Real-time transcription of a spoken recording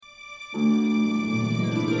My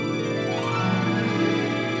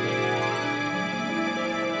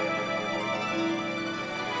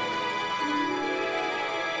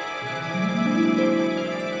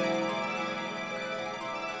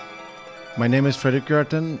name is Fredrik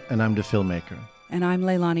Gertten, and I'm the filmmaker. And I'm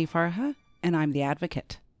Leilani Farha, and I'm the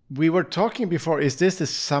advocate. We were talking before, is this a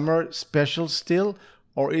summer special still,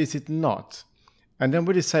 or is it not? And then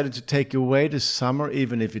we decided to take away the summer,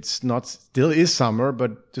 even if it's not, still is summer,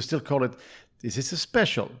 but to still call it, this is a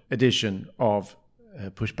special edition of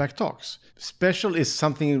Pushback Talks. Special is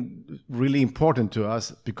something really important to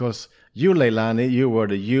us because you, Leilani, you were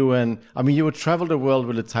the UN, you would travel the world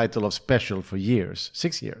with the title of special for years,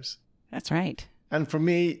 6 years. That's right. And for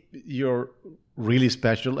me, you're really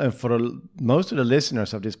special. And for most of the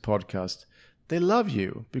listeners of this podcast, they love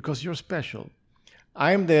you because you're special.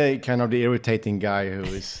 I'm the kind of the irritating guy who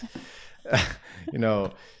is,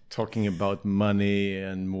 talking about money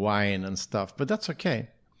and wine and stuff. But that's okay.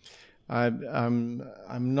 I'm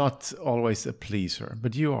not always a pleaser,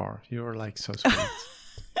 but you are. You're like so sweet.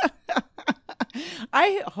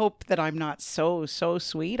 I hope that I'm not so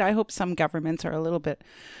sweet. I hope some governments are a little bit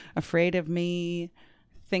afraid of me,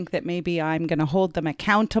 think that maybe I'm going to hold them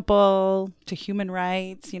accountable to human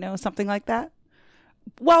rights, something like that,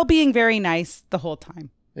 while being very nice the whole time.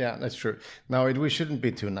 Yeah, that's true. No, we shouldn't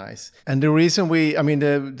be too nice. And the reason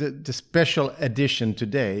the special edition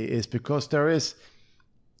today is because there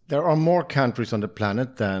are more countries on the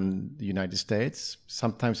planet than the United States.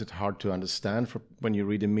 Sometimes it's hard to understand when you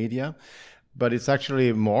read the media. But it's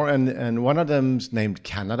actually more, and one of them's named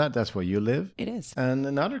Canada. That's where you live. It is. And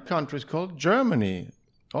another country is called Germany.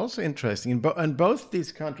 Also interesting. And both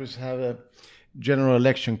these countries have a general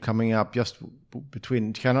election coming up just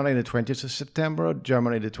between Canada in the 20th of September,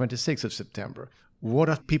 Germany the 26th of September. What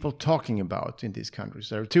are people talking about in these countries?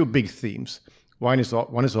 There are two big themes. One is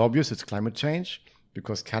obvious. It's climate change.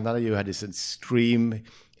 Because Canada, you had this extreme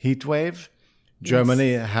heat wave.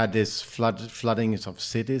 Germany had this flooding of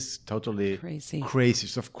cities, totally crazy.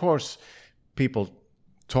 So of course, people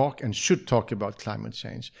talk and should talk about climate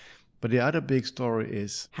change. But the other big story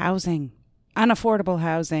is housing, unaffordable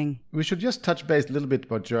housing. We should just touch base a little bit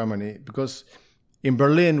about Germany, because in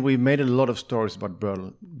Berlin, we made a lot of stories about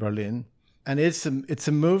Berlin. And it's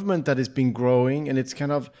a movement that has been growing, and it's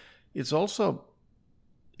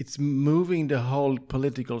moving the whole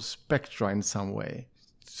political spectrum in some way.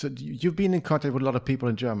 So you've been in contact with a lot of people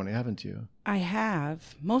in Germany, haven't you? I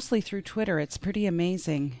have, mostly through Twitter. It's pretty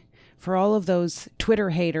amazing. For all of those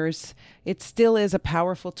Twitter haters, it still is a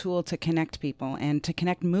powerful tool to connect people and to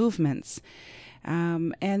connect movements.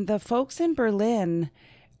 And the folks in Berlin,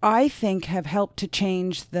 I think, have helped to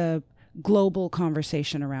change the global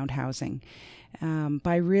conversation around housing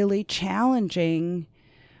by really challenging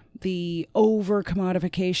the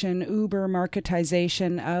over-commodification,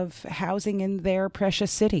 uber-marketization of housing in their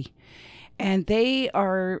precious city. And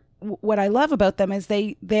what I love about them is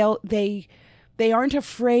they aren't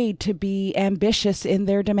afraid to be ambitious in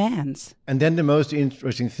their demands. And then the most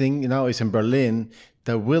interesting thing, is in Berlin,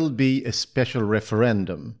 there will be a special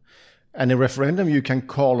referendum. And a referendum you can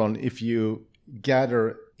call on if you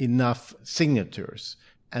gather enough signatures.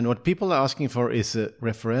 And what people are asking for is a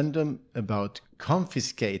referendum about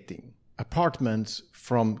confiscating apartments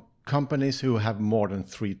from companies who have more than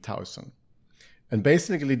 3,000. And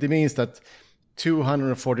basically, it means that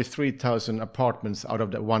 243,000 apartments out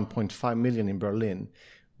of the 1.5 million in Berlin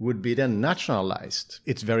would be then nationalized.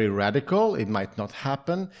 It's very radical. It might not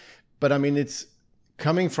happen. But it's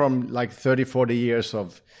coming from like 30, 40 years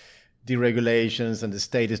of deregulations and the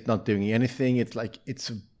state is not doing anything. It's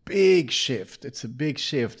a big shift. It's a big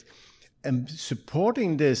shift. And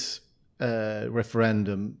supporting this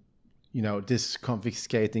referendum, this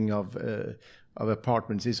confiscating of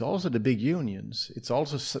apartments is also the big unions. It's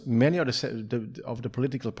also many of the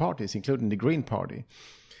political parties, including the Green Party.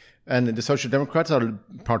 And the Social Democrats are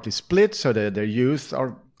partly split, so their youth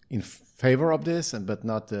are in favor of this, but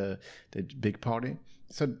not the big party.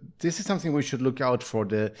 So this is something we should look out for,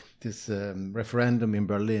 this referendum in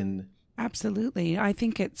Berlin. Absolutely. I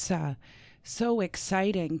think it's so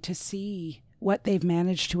exciting to see what they've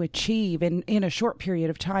managed to achieve in a short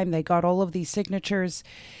period of time. They got all of these signatures.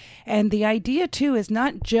 And the idea, too, is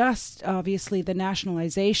not just, obviously, the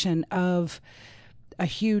nationalization of a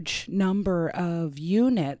huge number of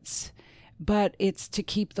units, but it's to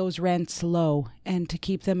keep those rents low and to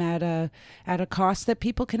keep them at a cost that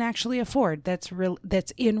people can actually afford. That's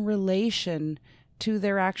in relation to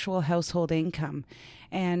their actual household income.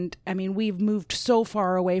 And I mean, we've moved so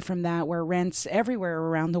far away from that, where rents everywhere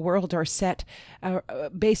around the world are set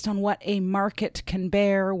based on what a market can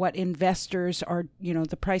bear, what investors are,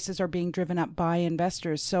 the prices are being driven up by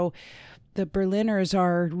investors. So the Berliners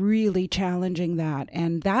are really challenging that,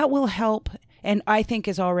 and that will help, and I think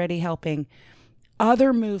is already helping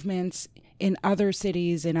other movements in other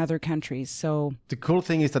cities, in other countries. So the cool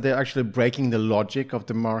thing is that they're actually breaking the logic of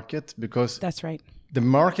the market, because that's right. The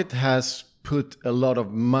market has put a lot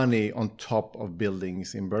of money on top of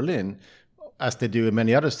buildings in Berlin, as they do in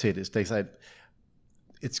many other cities. They said,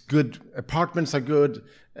 it's good, apartments are good,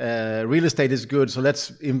 real estate is good, so let's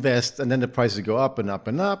invest, and then the prices go up and up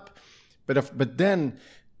and up. But then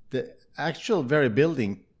the actual very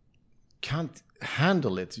building can't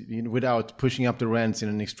handle it without pushing up the rents in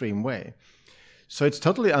an extreme way. So it's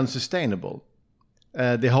totally unsustainable,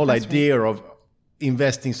 the whole That's idea right. of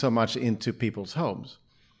investing so much into people's homes.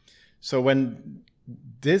 So when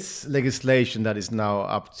this legislation that is now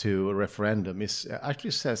up to a referendum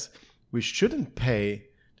actually says we shouldn't pay,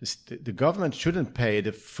 the government shouldn't pay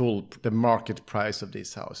the market price of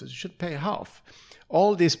these houses. It should pay half.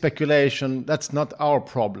 All this speculation, that's not our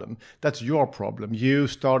problem. That's your problem. You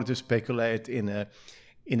started to speculate in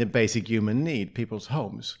a basic human need, people's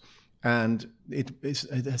homes. And it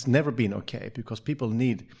has never been okay, because people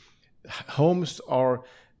need, homes are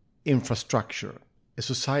infrastructure. A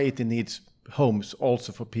society needs homes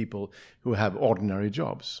also for people who have ordinary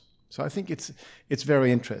jobs. So I think it's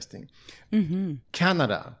very interesting. Mm-hmm.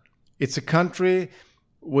 Canada, it's a country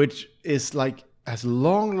which is has a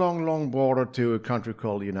long border to a country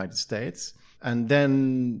called the United States. And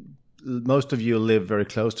then most of you live very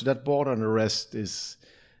close to that border, and the rest is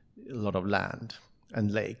a lot of land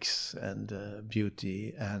and lakes and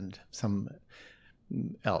beauty and some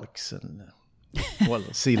elks and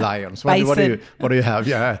sea lions. What do you have?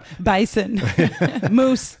 Yeah, bison,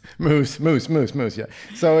 moose. Yeah.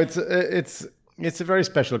 So it's a very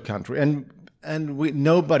special country, and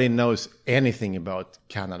nobody knows anything about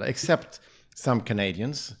Canada except some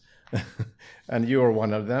Canadians, and you are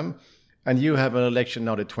one of them. And you have an election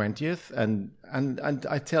now the 20th, and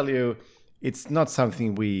I tell you, it's not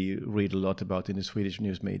something we read a lot about in the Swedish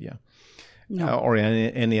news media, or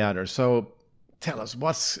any other. So tell us,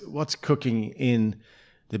 what's cooking in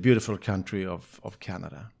the beautiful country of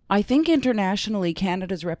Canada? I think internationally,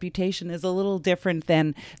 Canada's reputation is a little different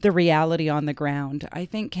than the reality on the ground. I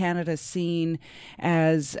think Canada's seen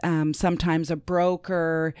as sometimes a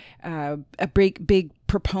broker, a big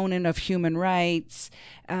proponent of human rights,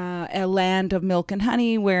 a land of milk and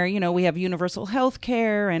honey where, we have universal health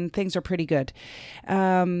care and things are pretty good.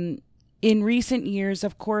 In recent years,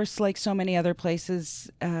 of course, like so many other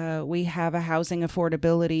places, we have a housing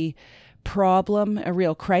affordability problem, a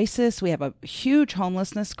real crisis. We have a huge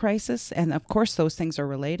homelessness crisis, and of course those things are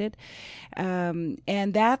related.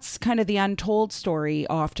 And that's kind of the untold story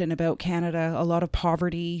often about Canada, a lot of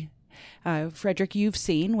poverty. Frederick, you've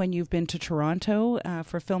seen when you've been to Toronto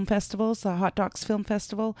for film festivals, the Hot Docs Film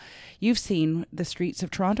Festival, you've seen the streets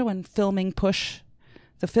of Toronto, and filming Push,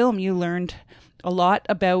 the film, you learned a lot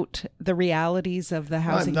about the realities of the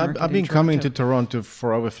housing market. I've been coming to Toronto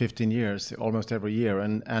for over 15 years, almost every year,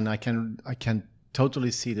 and I can totally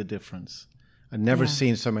see the difference. I've never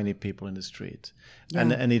seen so many people in the street,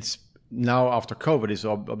 and it's now after COVID is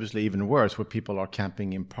obviously even worse, where people are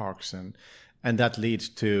camping in parks, and that leads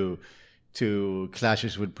to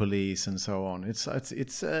clashes with police and so on.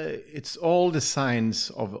 It's all the signs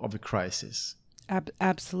of a crisis.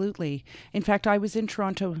 Absolutely. In fact, I was in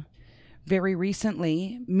Toronto very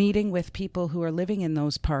recently, meeting with people who are living in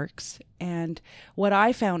those parks. And what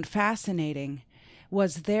I found fascinating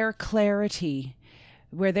was their clarity,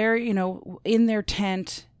 where they're, in their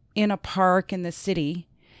tent in a park in the city,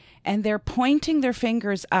 and they're pointing their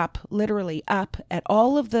fingers up, literally up, at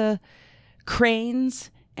all of the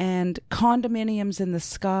cranes and condominiums in the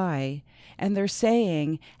sky. And they're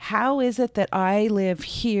saying, how is it that I live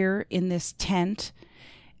here in this tent,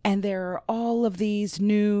 and there are all of these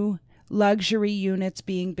new luxury units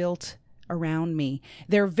being built around me?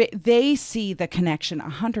 They see the connection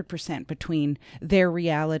 100% between their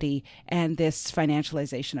reality and this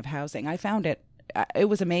financialization of housing. I found it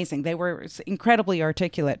was amazing. They were incredibly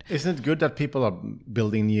articulate. Isn't it good that people are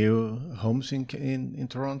building new homes in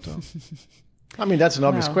Toronto? I mean, that's an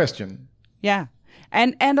obvious question. Yeah.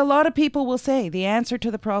 And a lot of people will say the answer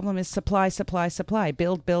to the problem is supply,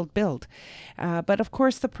 build. But of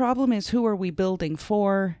course, the problem is, who are we building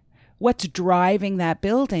for? What's driving that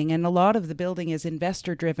building? And a lot of the building is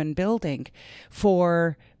investor-driven building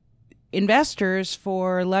for investors,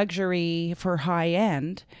 for luxury, for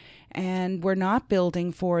high-end. and we're not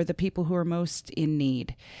building for the people who are most in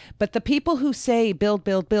need. But the people who say build,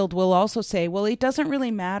 build, build will also say, well, it doesn't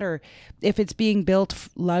really matter if it's being built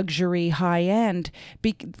luxury, high end,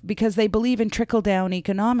 because they believe in trickle down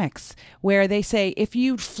economics, where they say if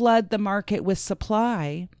you flood the market with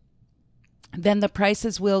supply, then the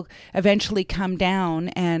prices will eventually come down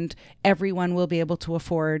and everyone will be able to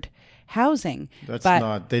afford housing.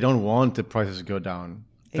 They don't want the prices to go down.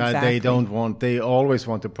 Exactly. They always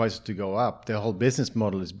want the prices to go up. Their whole business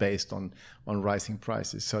model is based on rising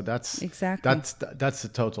prices. So that's a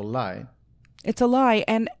total lie. It's a lie.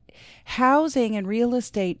 And housing and real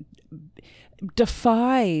estate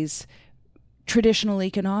defies traditional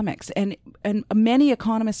economics. And many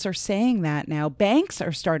economists are saying that now. Banks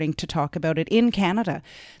are starting to talk about it in Canada.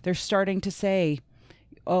 They're starting to say,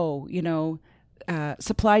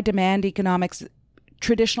 supply-demand economics,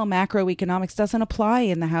 traditional macroeconomics doesn't apply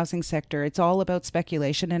in the housing sector. It's all about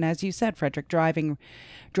speculation. And as you said, Frederick, driving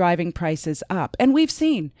prices up. And we've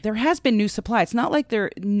seen there has been new supply. It's not like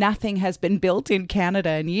nothing has been built in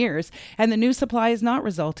Canada in years. And the new supply is not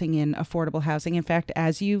resulting in affordable housing. In fact,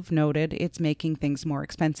 as you've noted, it's making things more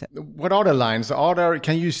expensive. What are the lines?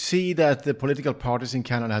 Can you see that the political parties in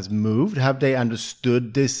Canada has moved? Have they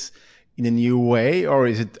understood this in a new way?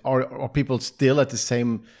 Or are people still at the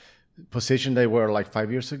same position they were like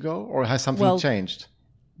 5 years ago, or has something changed?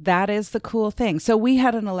 That is the cool thing. So we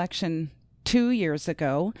had an election 2 years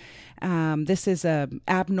ago. This is an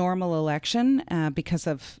abnormal election because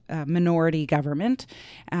of minority government,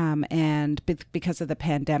 and because of the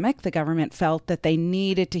pandemic. The government felt that they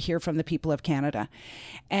needed to hear from the people of Canada.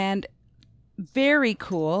 And very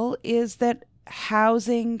cool is that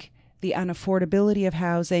housing, the unaffordability of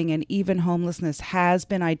housing, and even homelessness has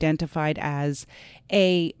been identified as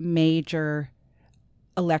a major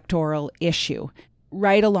electoral issue,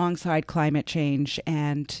 right alongside climate change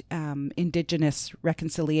and Indigenous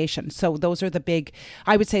reconciliation. So those are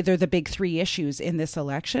I would say they're the big three issues in this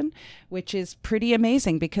election, which is pretty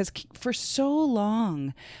amazing because for so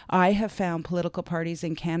long, I have found political parties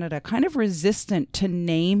in Canada kind of resistant to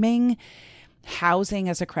naming housing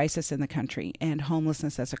as a crisis in the country and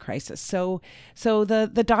homelessness as a crisis. So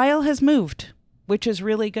the dial has moved, which is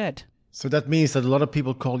really good. So that means that a lot of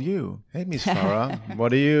people call you, hey, Ms. Farah,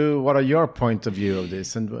 what are your point of view of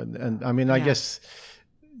this? And I mean, I guess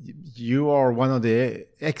you are one of the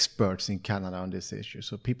experts in Canada on this issue.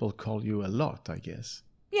 So people call you a lot, I guess.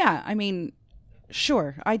 Yeah, I mean,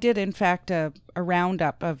 sure. I did, in fact, a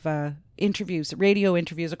roundup of radio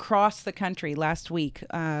interviews across the country last week,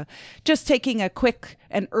 just taking a quick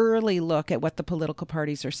and early look at what the political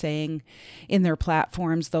parties are saying in their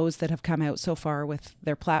platforms, those that have come out so far with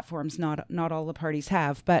their platforms. Not all the parties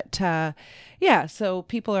have, but so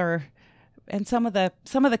people are, and some of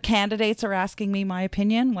the candidates are asking me my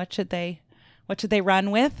opinion. What should they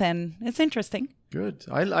run with? And it's interesting. Good.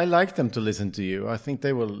 I like them to listen to you. I think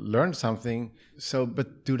they will learn something. So,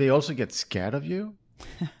 but do they also get scared of you?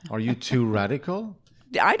 Are you too radical?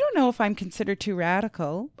 I don't know if I'm considered too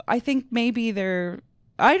radical. I think maybe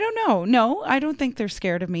I don't know. No, I don't think they're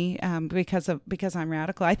scared of me because I'm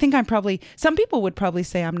radical. I think some people would probably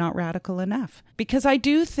say I'm not radical enough, because I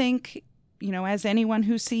do think, as anyone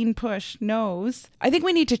who's seen Push knows, I think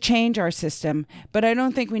we need to change our system, but I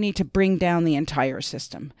don't think we need to bring down the entire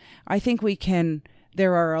system. I think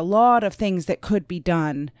there are a lot of things that could be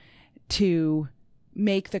done to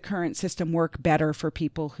make the current system work better for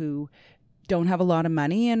people who don't have a lot of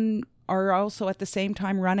money and are also at the same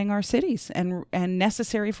time running our cities and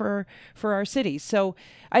necessary for our cities. So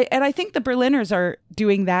I think the Berliners are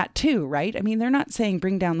doing that too, right? I mean, they're not saying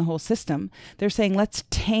bring down the whole system. They're saying let's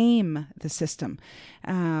tame the system.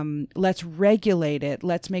 Let's regulate it.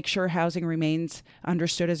 Let's make sure housing remains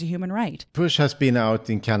understood as a human right. Push has been out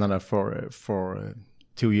in Canada for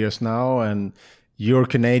 2 years now, and you're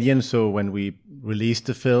Canadian, so when we released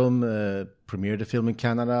the film, premiered the film in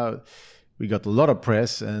Canada, we got a lot of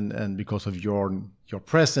press, and because of your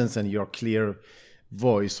presence and your clear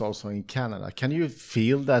voice also in Canada. Can you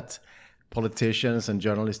feel that politicians and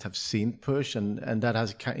journalists have seen Push, and that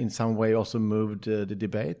has in some way also moved the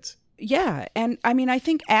debate? Yeah, and I mean, I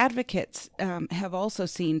think advocates have also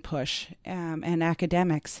seen Push and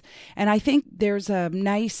academics, and I think there's a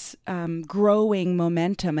nice growing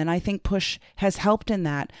momentum, and I think Push has helped in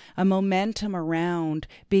that, a momentum around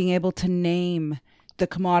being able to name the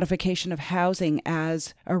commodification of housing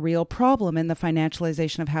as a real problem and the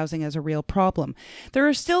financialization of housing as a real problem. There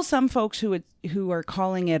are still some folks who are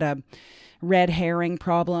calling it a red herring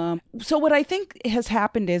problem. So what I think has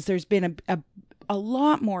happened is there's been a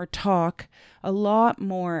lot more talk, a lot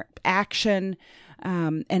more action,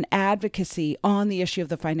 and advocacy on the issue of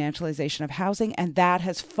the financialization of housing, and that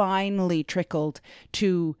has finally trickled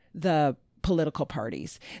to the political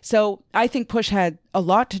parties. So I think Push had a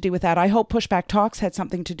lot to do with that. I hope Pushback Talks had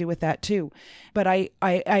something to do with that too. But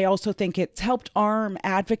I also think it's helped arm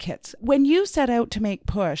advocates. When you set out to make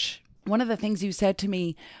Push, one of the things you said to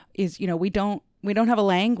me is, we don't have a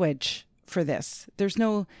language for this. There's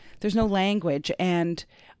no language. And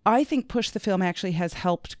I think Push the film actually has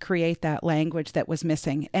helped create that language that was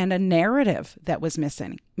missing and a narrative that was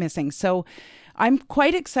missing. So I'm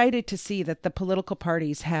quite excited to see that the political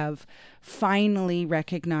parties have finally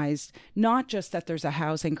recognized not just that there's a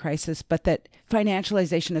housing crisis, but that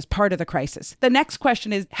financialization is part of the crisis. The next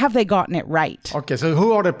question is, have they gotten it right? Okay, so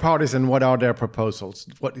who are the parties and what are their proposals?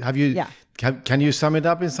 What have you? Yeah. Can you sum it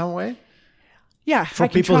up in some way? Yeah, for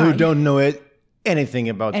people who don't know anything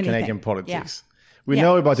about Canadian politics. Yeah. We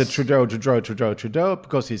know about the Trudeau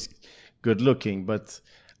because he's good looking, but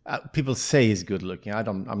people say he's good looking.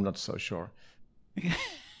 I'm not so sure.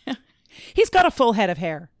 He's got a full head of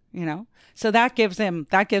hair, so that gives him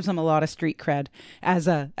a lot of street cred as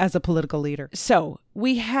a political leader. So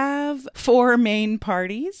we have 4 main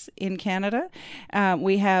parties in Canada.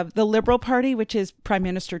 We have the Liberal Party, which is Prime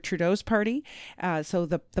Minister Trudeau's party, so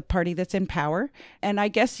the party that's in power. And I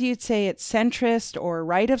guess you'd say it's centrist or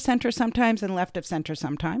right of center sometimes and left of center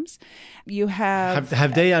sometimes. You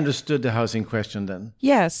have they understood the housing question then?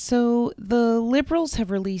 Yes. So the Liberals have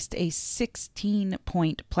released a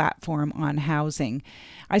 16-point platform on housing.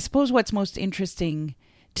 I suppose what's most interesting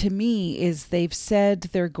to me is they've said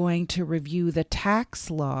they're going to review the tax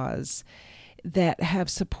laws that have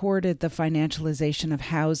supported the financialization of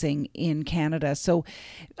housing in Canada. So,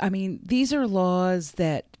 these are laws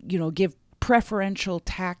that, give preferential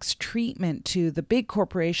tax treatment to the big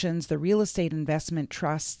corporations, the real estate investment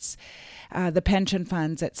trusts, the pension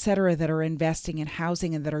funds, et cetera, that are investing in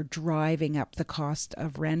housing and that are driving up the cost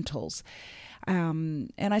of rentals.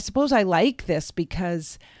 And I suppose I like this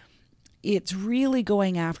because it's really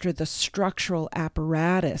going after the structural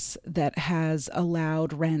apparatus that has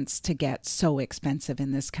allowed rents to get so expensive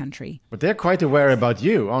in this country. But they're quite aware about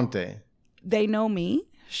you, aren't they? They know me.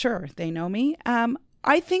 Sure, they know me.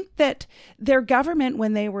 I think that their government,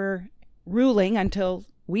 when they were ruling until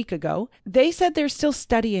a week ago, they said they're still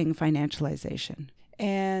studying financialization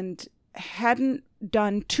and hadn't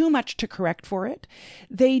done too much to correct for it.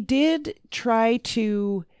 They did try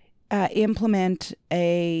to implement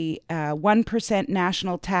a 1%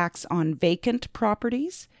 national tax on vacant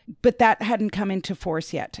properties, but that hadn't come into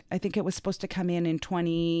force yet. I think it was supposed to come in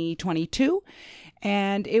 2022,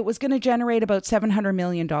 and it was going to generate about $700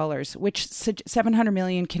 million, which 700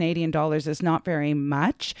 million Canadian dollars is not very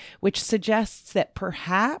much, which suggests that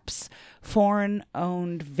perhaps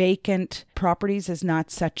foreign-owned vacant properties is not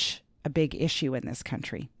such a big issue in this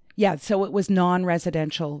country. Yeah, so it was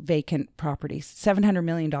non-residential vacant properties. $700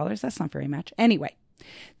 million, that's not very much. Anyway,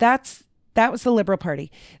 that was the Liberal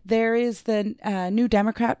Party. There is the New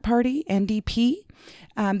Democrat Party, NDP.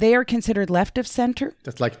 They are considered left of center.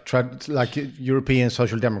 That's like European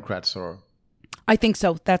Social Democrats, or? I think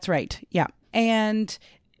so. That's right. Yeah. And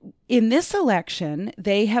in this election,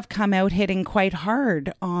 they have come out hitting quite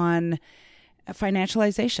hard on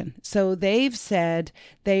financialization. So they've said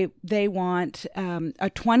they want a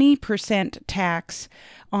 20% tax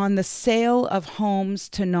on the sale of homes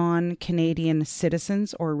to non-Canadian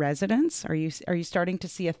citizens or residents. Are you starting to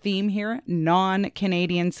see a theme here?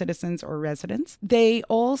 Non-Canadian citizens or residents. They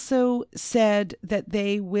also said that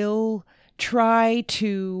they will try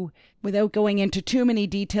to, without going into too many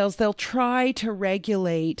details, they'll try to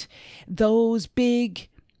regulate those big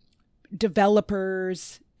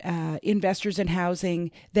developers, investors in housing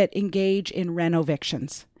that engage in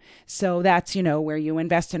renovictions. So that's, where you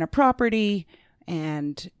invest in a property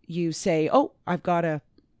and you say, oh, I've got to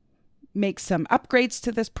make some upgrades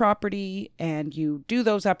to this property, and you do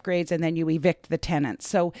those upgrades and then you evict the tenants.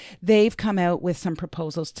 So they've come out with some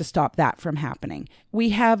proposals to stop that from happening. We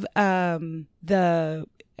have the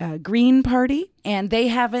Green Party, and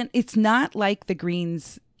it's not like the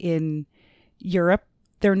Greens in Europe.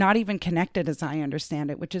 They're not even connected, as I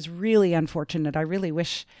understand it, which is really unfortunate. I really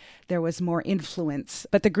wish there was more influence.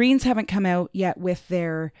 But the Greens haven't come out yet with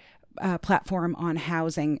their platform on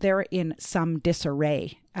housing. They're in some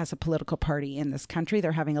disarray as a political party in this country.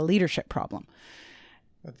 They're having a leadership problem.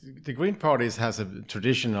 The Green Party has a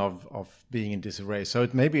tradition of being in disarray. So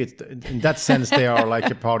maybe in that sense, they are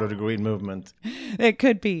like a part of the Green movement. It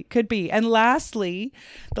could be. And lastly,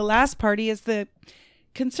 the last party is the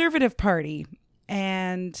Conservative Party.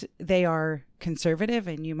 And they are conservative,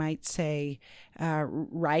 and you might say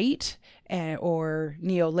right or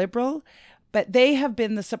neoliberal, But they have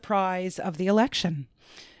been the surprise of the election.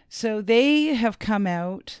 So they have come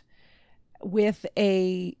out with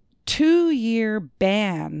a 2-year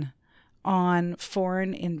ban on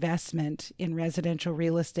foreign investment in residential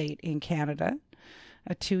real estate in Canada.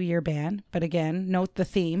 A 2-year ban. But again, note the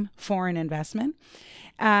theme, foreign investment.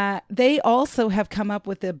 They also have come up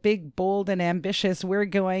with a big, bold, and ambitious, we're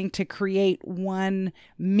going to create 1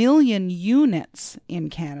 million units in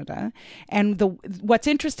Canada. And what's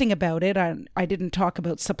interesting about it, I didn't talk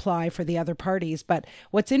about supply for the other parties, but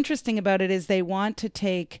what's interesting about it is they want to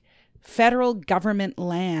take federal government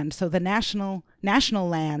land, so the national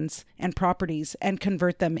lands and properties, and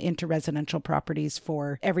convert them into residential properties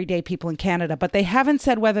for everyday people in Canada. But they haven't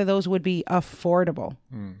said whether those would be affordable.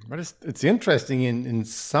 But it's interesting in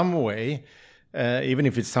some way, even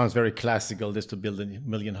if it sounds very classical, just to build 1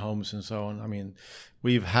 million homes and so on. I mean,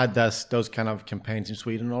 we've had those kind of campaigns in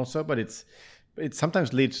Sweden also, but it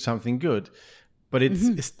sometimes leads to something good. But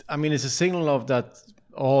it's a signal of that.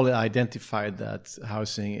 All identified that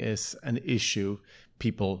housing is an issue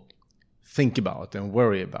people think about and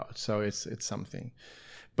worry about. So it's something.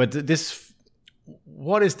 But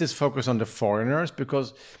what is this focus on the foreigners?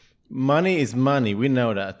 Because money is money. We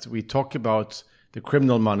know that. We talk about the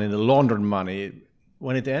criminal money, the laundered money.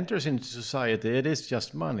 When it enters into society, it is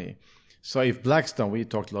just money. So if Blackstone, we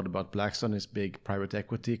talked a lot about Blackstone, this big private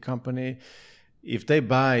equity company. If they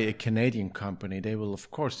buy a Canadian company, they will, of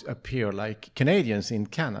course, appear like Canadians in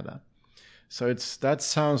Canada. So that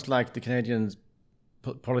sounds like the Canadian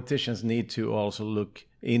politicians need to also look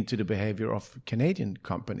into the behavior of Canadian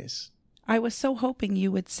companies. I was so hoping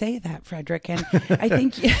you would say that, Fredrik, and I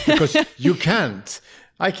think... Because you can't.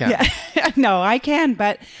 I can't. Yeah. No, I can,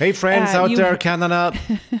 but... Hey, friends out there, Canada.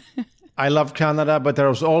 I love Canada, but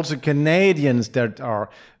there's also Canadians that are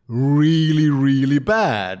really, really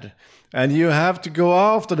bad. And you have to go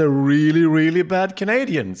after the really, really bad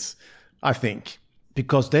Canadians, I think,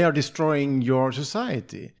 because they are destroying your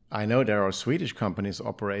society. I know there are Swedish companies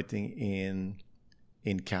operating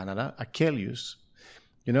in Canada, Akelius.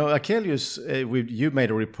 You know, Akelius, you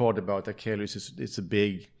made a report about Akelius.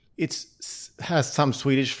 It has some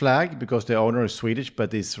Swedish flag because the owner is Swedish,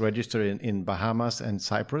 but it's registered in Bahamas and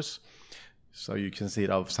Cyprus. So you can see it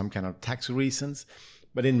of some kind of tax reasons.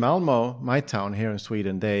 But in Malmö, my town here in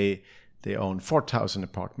Sweden, they own 4,000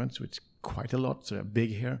 apartments, which is quite a lot, so they're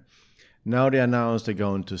big here. Now they announced they're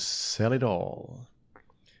going to sell it all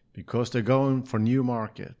because they're going for new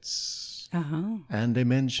markets. Uh-huh. And they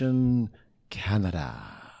mention Canada.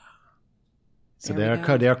 So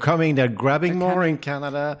they're coming, they're grabbing more in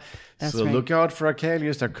Canada. That's so right. Look out for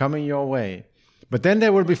Akelius, they're coming your way. But then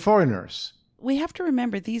there will be foreigners. We have to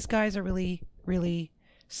remember these guys are really, really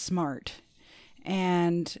smart.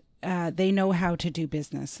 And they know how to do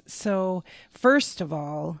business. So first of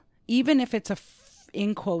all, even if it's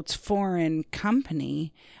in quotes, foreign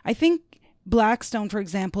company, I think Blackstone, for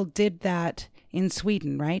example, did that in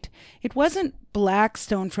Sweden, right? It wasn't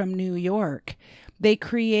Blackstone from New York. They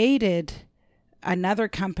created another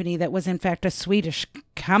company that was in fact a Swedish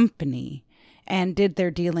company and did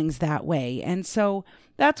their dealings that way. And so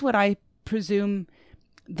that's what I presume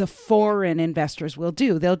the foreign investors will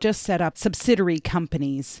do. They'll just set up subsidiary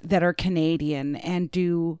companies that are Canadian and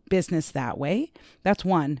do business that way. That's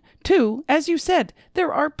one. Two, as you said,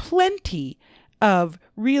 there are plenty of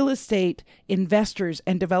real estate investors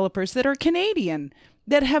and developers that are Canadian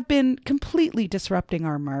that have been completely disrupting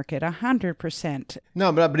our market, 100%.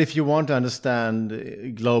 No, but if you want to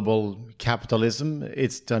understand global capitalism,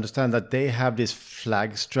 it's to understand that they have this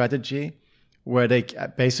flag strategy where they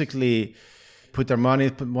basically put their money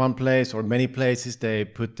in one place or many places. They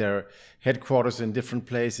put their headquarters in different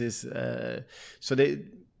places.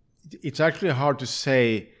 It's actually hard to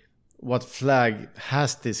say what flag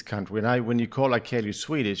has this country. When you call Akelius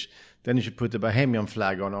Swedish, then you should put the Bahamian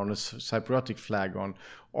flag on a Cypriotic flag on,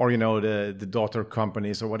 or the daughter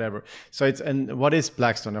companies or whatever. And what is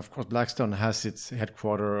Blackstone? Of course, Blackstone has its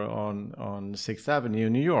headquarters on 6th Avenue,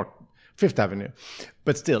 New York, 5th Avenue,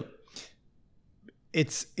 but still.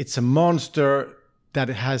 It's a monster that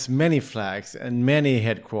has many flags and many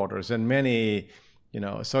headquarters and many,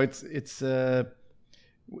 So it's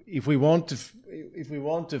if we want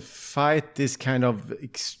to fight this kind of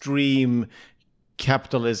extreme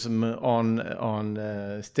capitalism on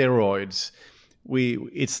steroids,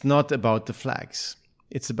 it's not about the flags.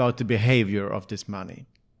 It's about the behavior of this money.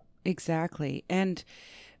 Exactly, and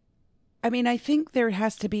I mean, I think there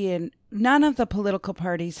has to be none of the political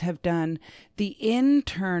parties have done the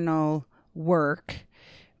internal work,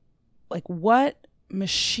 like what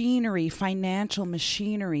machinery, financial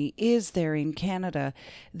machinery is there in Canada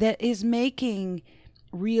that is making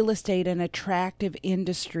real estate an attractive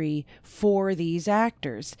industry for these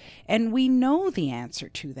actors? And we know the answer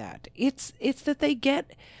to that. It's that they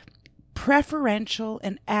get preferential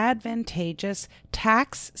and advantageous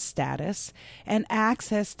tax status and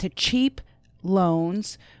access to cheap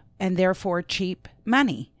loans and therefore cheap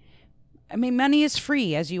money. I mean, money is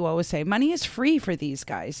free, as you always say. Money is free for these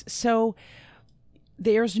guys. So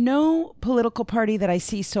there's no political party that I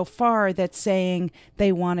see so far that's saying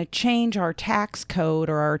they want to change our tax code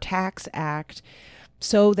or our tax act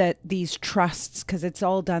so that these trusts, because it's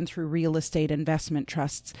all done through real estate investment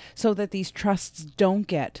trusts, so that these trusts don't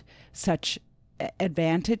get such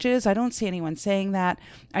advantages. I don't see anyone saying that.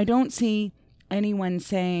 I don't see anyone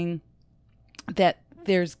saying that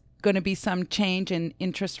there's going to be some change in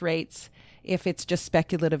interest rates if it's just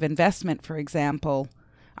speculative investment, for example.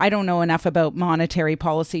 I don't know enough about monetary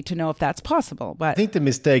policy to know if that's possible. But I think the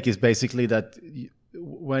mistake is basically that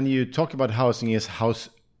when you talk about housing,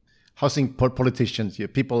 housing politicians,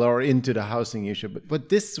 people are into the housing issue. But what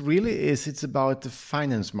this really is, it's about the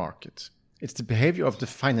finance market. It's the behavior of the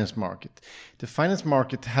finance market. The finance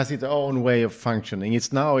market has its own way of functioning.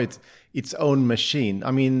 It's now its own machine. I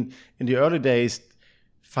mean, in the early days,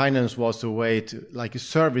 finance was a way to, like a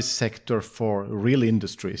service sector for real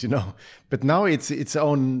industries, But now it's its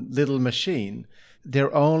own little machine.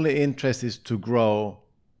 Their only interest is to grow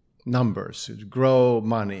numbers, to grow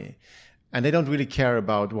money. And they don't really care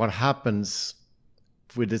about what happens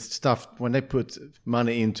with this stuff when they put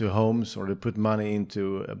money into homes or they put money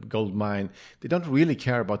into a gold mine. They don't really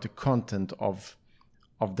care about the content of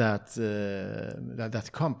that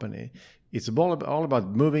company. It's all about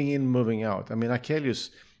moving in, moving out. I mean,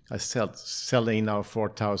 Akelius is selling now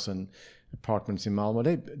 4,000 apartments in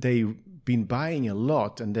Malmö. They've been buying a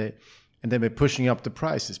lot, and they've been pushing up the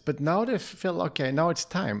prices. But now they feel, okay, now it's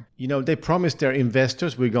time. They promised their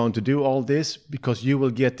investors, we're going to do all this because you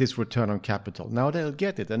will get this return on capital. Now they'll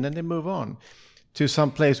get it, and then they move on to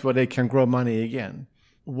some place where they can grow money again.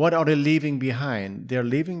 What are they leaving behind? They're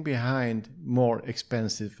leaving behind more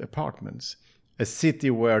expensive apartments. A city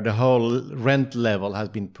where the whole rent level has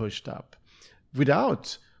been pushed up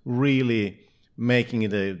without really making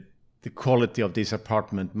the quality of this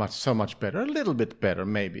apartment so much better, a little bit better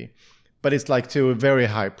maybe, but it's like to a very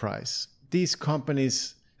high price. These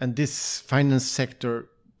companies and this finance sector,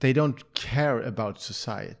 they don't care about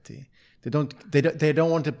society. They don't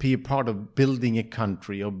want to be a part of building a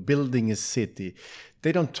country or building a city.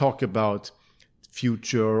 They don't talk about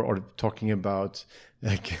future or talking about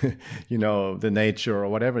the nature or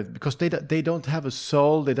whatever, because they don't have a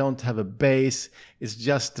soul, they don't have a base. It's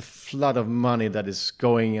just a flood of money that is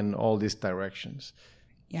going in all these directions.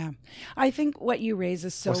 Yeah, I think what you raise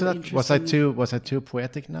is so interesting. Was I too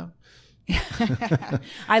poetic now?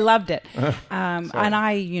 I loved it, and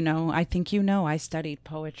I think I studied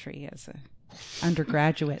poetry as a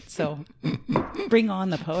undergraduate, so bring on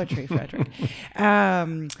the poetry, Fredrik.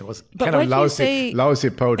 It was kind of lousy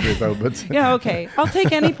poetry though, but yeah, okay, I'll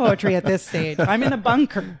take any poetry at this stage. I'm in a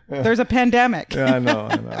bunker. There's a pandemic. Yeah, I know,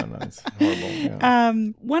 it's horrible. Yeah.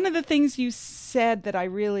 One of the things you said that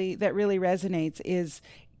really resonates is,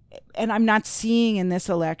 and I'm not seeing in this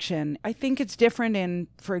election, I think it's different in,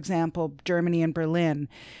 for example, Germany and Berlin,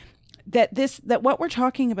 that what we're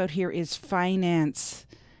talking about here is finance,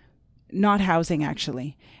 not housing,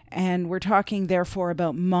 actually. And we're talking, therefore,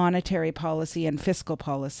 about monetary policy and fiscal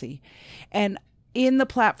policy. And in the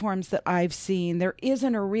platforms that I've seen, there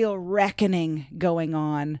isn't a real reckoning going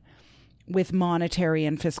on with monetary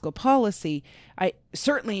and fiscal policy.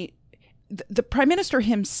 The Prime Minister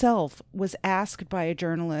himself was asked by a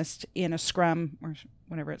journalist in a scrum, or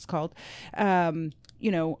whatever it's called, are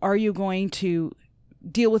you going to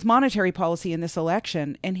deal with monetary policy in this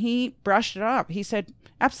election? And he brushed it up. He said,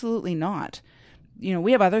 absolutely not.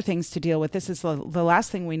 We have other things to deal with. This is the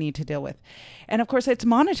last thing we need to deal with. And of course, it's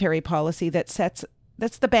monetary policy that's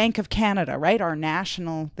the Bank of Canada, right? Our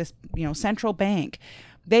national, central bank.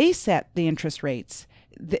 They set the interest rates.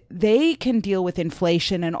 They can deal with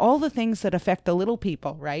inflation and all the things that affect the little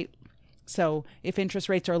people, right? So if interest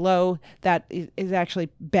rates are low, that is actually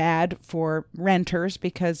bad for renters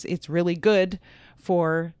because it's really good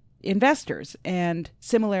for investors. And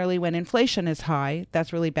similarly, when inflation is high,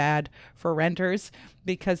 that's really bad for renters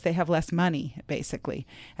because they have less money, basically,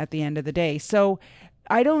 at the end of the day. So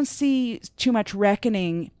I don't see too much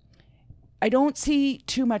reckoning. I don't see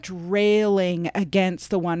too much railing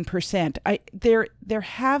against the 1%. There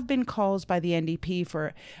have been calls by the NDP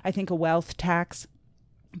for, I think, a wealth tax.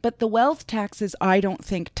 But the wealth taxes, I don't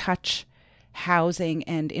think, touch housing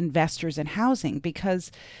and investors in housing,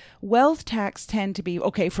 because wealth tax tend to be,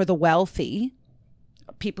 okay, for the wealthy,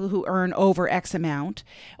 people who earn over X amount,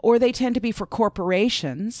 or they tend to be for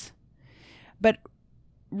corporations. But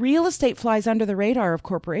real estate flies under the radar of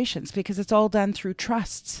corporations because it's all done through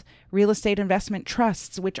trusts, real estate investment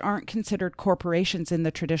trusts, which aren't considered corporations in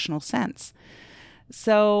the traditional sense.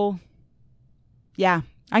 So, yeah,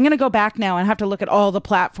 I'm going to go back now and have to look at all the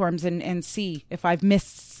platforms and see if I've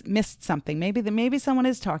missed something. Maybe someone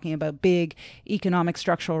is talking about big economic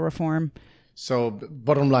structural reform. So,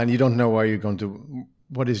 bottom line, you don't know where you're going to.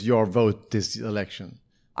 What is your vote this election?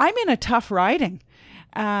 I'm in a tough riding.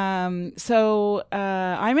 I'm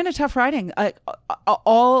in a tough riding.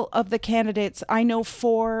 All of the candidates, I know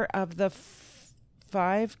 4 of the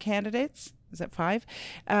 5 candidates. Is that 5?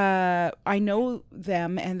 I know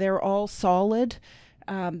them, and they're all solid.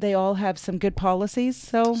 They all have some good policies.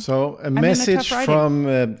 So a message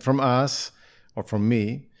from us or from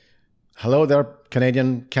me. Hello there,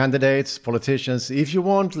 Canadian candidates, politicians. If you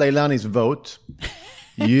want Leilani's vote,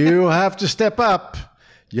 you have to step up.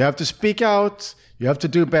 You have to speak out. You have to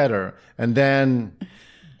do better. And then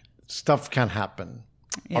stuff can happen.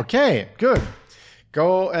 Yeah. Okay, good.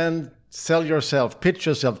 Go and sell yourself, pitch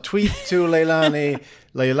yourself, tweet to Leilani.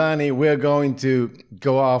 Leilani, we're going to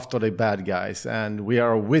go after the bad guys. And we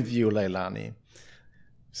are with you, Leilani.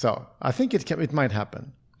 So I think it might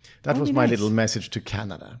happen. That was my little message to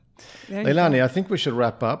Canada. Leilani, I think we should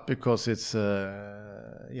wrap up because it's,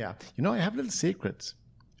 yeah. You know, I have little secrets.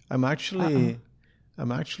 I'm actually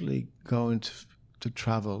going to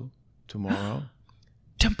travel tomorrow.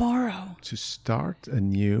 Tomorrow? To start a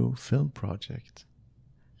new film project.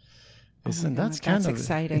 Isn't that's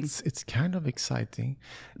exciting? It's kind of exciting.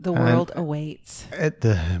 The world awaits.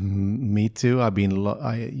 Me too. I've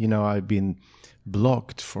been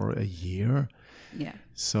blocked for a year. Yeah.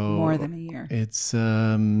 So more than a year. It's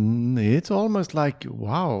almost like,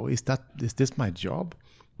 wow, is this my job?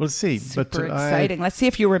 We'll see. Super exciting. Let's see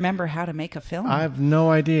if you remember how to make a film. I have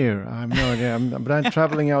no idea. But I'm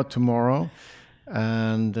traveling out tomorrow,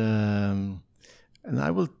 and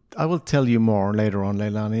I will tell you more later on,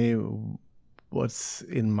 Leilani, what's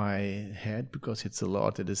in my head, because it's a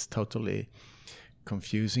lot. It is totally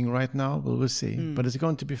confusing right now. But we'll see. But it's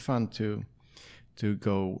going to be fun to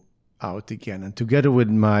go out again, and together with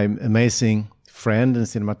my amazing friend and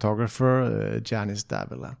cinematographer, Janice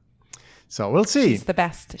Davila. So we'll see. She's the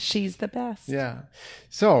best. Yeah.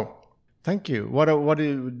 So thank you.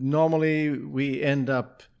 Normally we end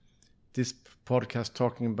up this podcast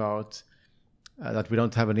talking about that we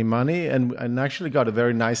don't have any money, and actually got a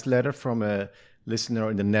very nice letter from a listener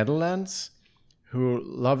in the Netherlands who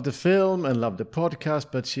loved the film and loved the podcast,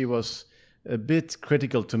 but she was a bit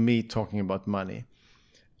critical to me talking about money.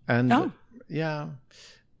 And I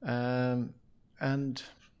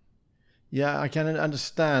can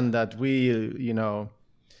understand that we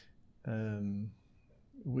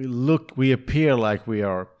appear like we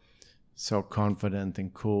are so confident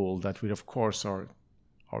and cool that we, of course, are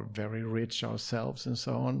very rich ourselves and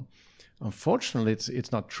so on. Unfortunately,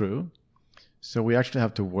 it's not true. So we actually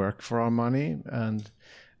have to work for our money and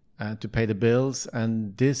to pay the bills.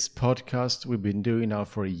 And this podcast we've been doing now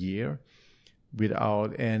for a year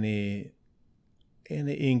without any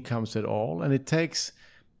incomes at all, and it takes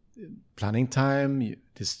planning time,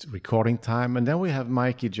 this recording time, and then we have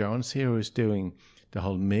Mikey Jones here who's doing the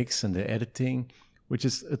whole mix and the editing, which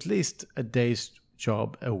is at least a day's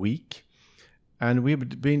job a week, and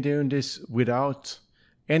we've been doing this without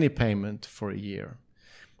any payment for a year.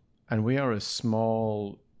 And we are a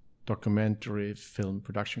small documentary film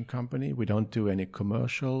production company. We don't do any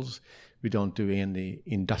commercials, we don't do any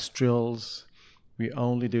industrials. We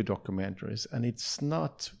only do documentaries, and it's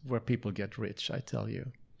not where people get rich, I tell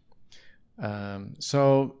you.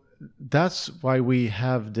 So that's why we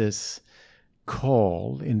have this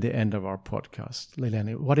call in the end of our podcast.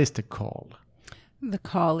 Leilani, what is the call? The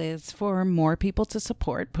call is for more people to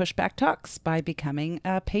support Pushback Talks by becoming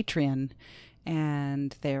a Patreon.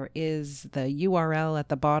 And there is the URL at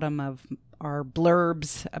the bottom of our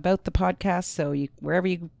blurbs about the podcast. So wherever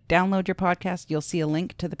you download your podcast, you'll see a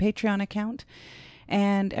link to the Patreon account.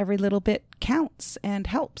 And every little bit counts and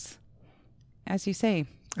helps, as you say.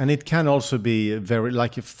 And it can also be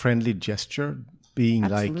like a friendly gesture, being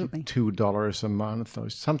Absolutely. Like $2 a month or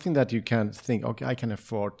something that you can think, okay, I can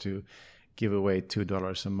afford to give away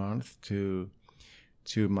 $2 a month to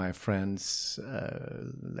my friends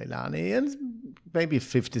Leilani, and maybe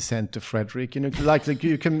 50 cents to Frederick. You know, like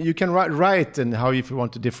you can write and how if you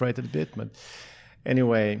want to differentiate it a bit, but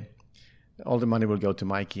anyway, all the money will go to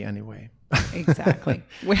Mikey anyway. Exactly.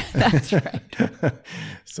 That's right.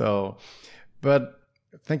 So, but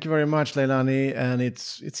thank you very much, Leilani, and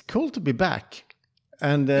it's cool to be back.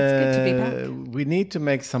 And it's good to be back. We need to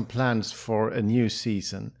make some plans for a new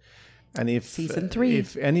season. And if Season 3.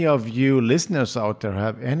 If any of you listeners out there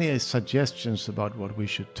have any suggestions about what we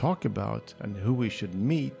should talk about and who we should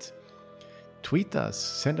meet, tweet us,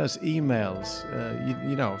 send us emails,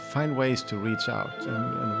 find ways to reach out,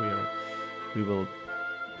 and we will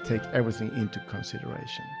take everything into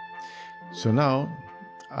consideration. So now,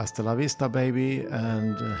 hasta la vista, baby,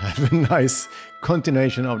 and have a nice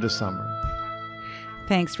continuation of the summer.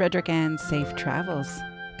 Thanks, Fredrik, and safe travels.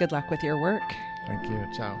 Good luck with your work. Thank you.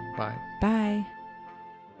 Ciao. Bye. Bye.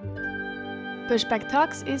 Pushback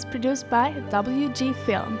Talks is produced by WG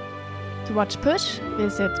Film. To watch Push,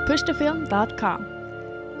 visit pushthefilm.com.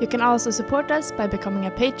 You can also support us by becoming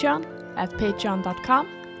a Patreon at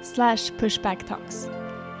patreon.com/pushbacktalks.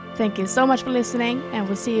 Thank you so much for listening, and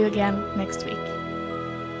we'll see you again next week.